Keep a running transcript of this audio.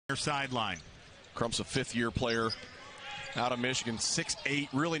Sideline. Crump's a fifth-year player out of Michigan, 6'8",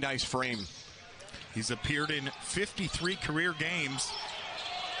 really nice frame. He's appeared in 53 career games.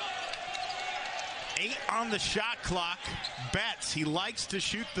 8 on the shot clock. Betts, he likes to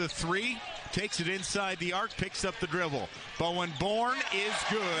shoot the three, takes it inside the arc, picks up the dribble. Bowen Bourne is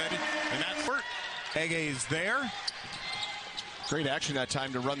good, and that's where Ege is there. Great action that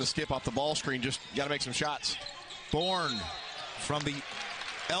time to run the skip off the ball screen. Just got to make some shots. Bourne from the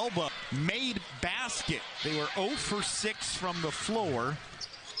elbow, made basket. They were 0 for 6 from the floor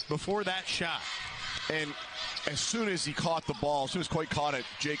before that shot. And as soon as he caught the ball, as soon as Coit caught it,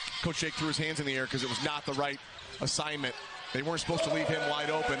 Coach Jake threw his hands in the air because it was not the right assignment. They weren't supposed to leave him wide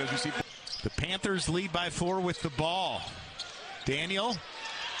open, as we see. The Panthers lead by 4 with the ball. Daniel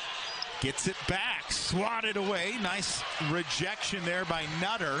gets it back, swatted away. Nice rejection there by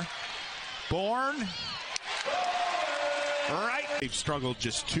Nutter. Bourne. Right. They've struggled,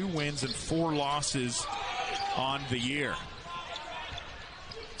 just 2 wins and 4 losses on the year.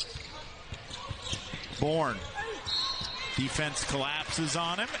 Bourne. Defense collapses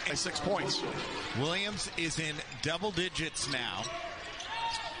on him. 6 points. Williams is in double digits now.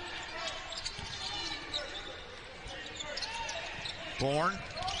 Bourne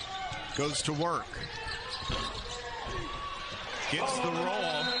goes to work. Gets the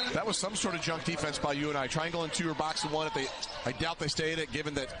roll. That was some sort of junk defense by UNI. Triangle and 2 or box and 1. I doubt they stayed it,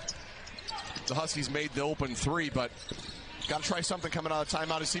 given that the Huskies made the open 3, but got to try something coming out of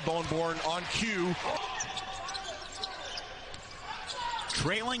timeout. To see Bowen Bourne on cue.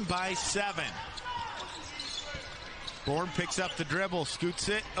 Trailing by 7. Bourne picks up the dribble, scoots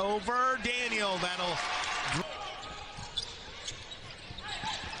it over. Daniel, that'll...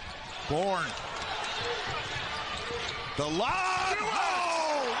 Bourne. The lob!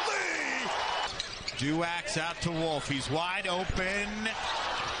 Holy! Duax out to Wolf. He's wide open.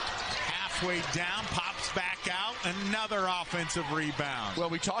 Halfway down, pops back out. Another offensive rebound. Well,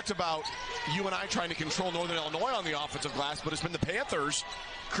 we talked about UNI trying to control Northern Illinois on the offensive glass, but it's been the Panthers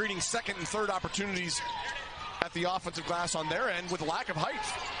creating second and third opportunities at the offensive glass on their end with lack of height.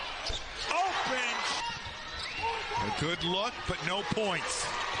 Open! A good look, but no points.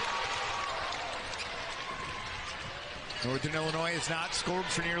 Northern Illinois has not scored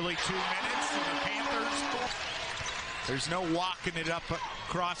for nearly 2 minutes. So the Panthers, there's no walking it up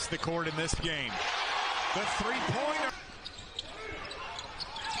across the court in this game. The three-pointer.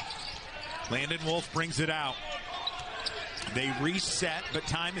 Landon Wolf brings it out. They reset, but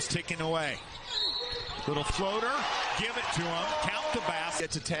time is ticking away. Little floater, give it to him, count the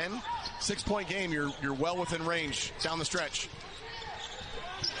basket. Get to 10, 6-point game, you're well within range down the stretch.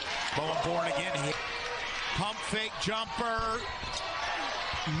 Bowen Bourne again. Pump fake jumper.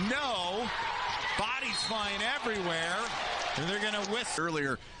 No. Bodies flying everywhere. And they're going to whistle.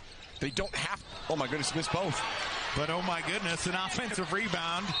 Earlier, they don't have. Oh my goodness, missed both. But oh my goodness, an offensive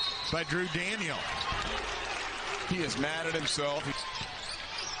rebound by Drew Daniel. He is mad at himself.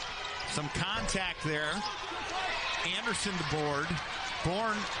 Some contact there. Anderson the board.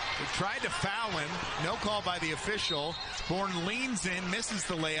 Bourne tried to foul him. No call by the official. Bourne leans in, misses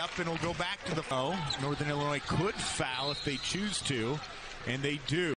the layup, and will go back to the foul. Northern Illinois could foul if they choose to, and they do.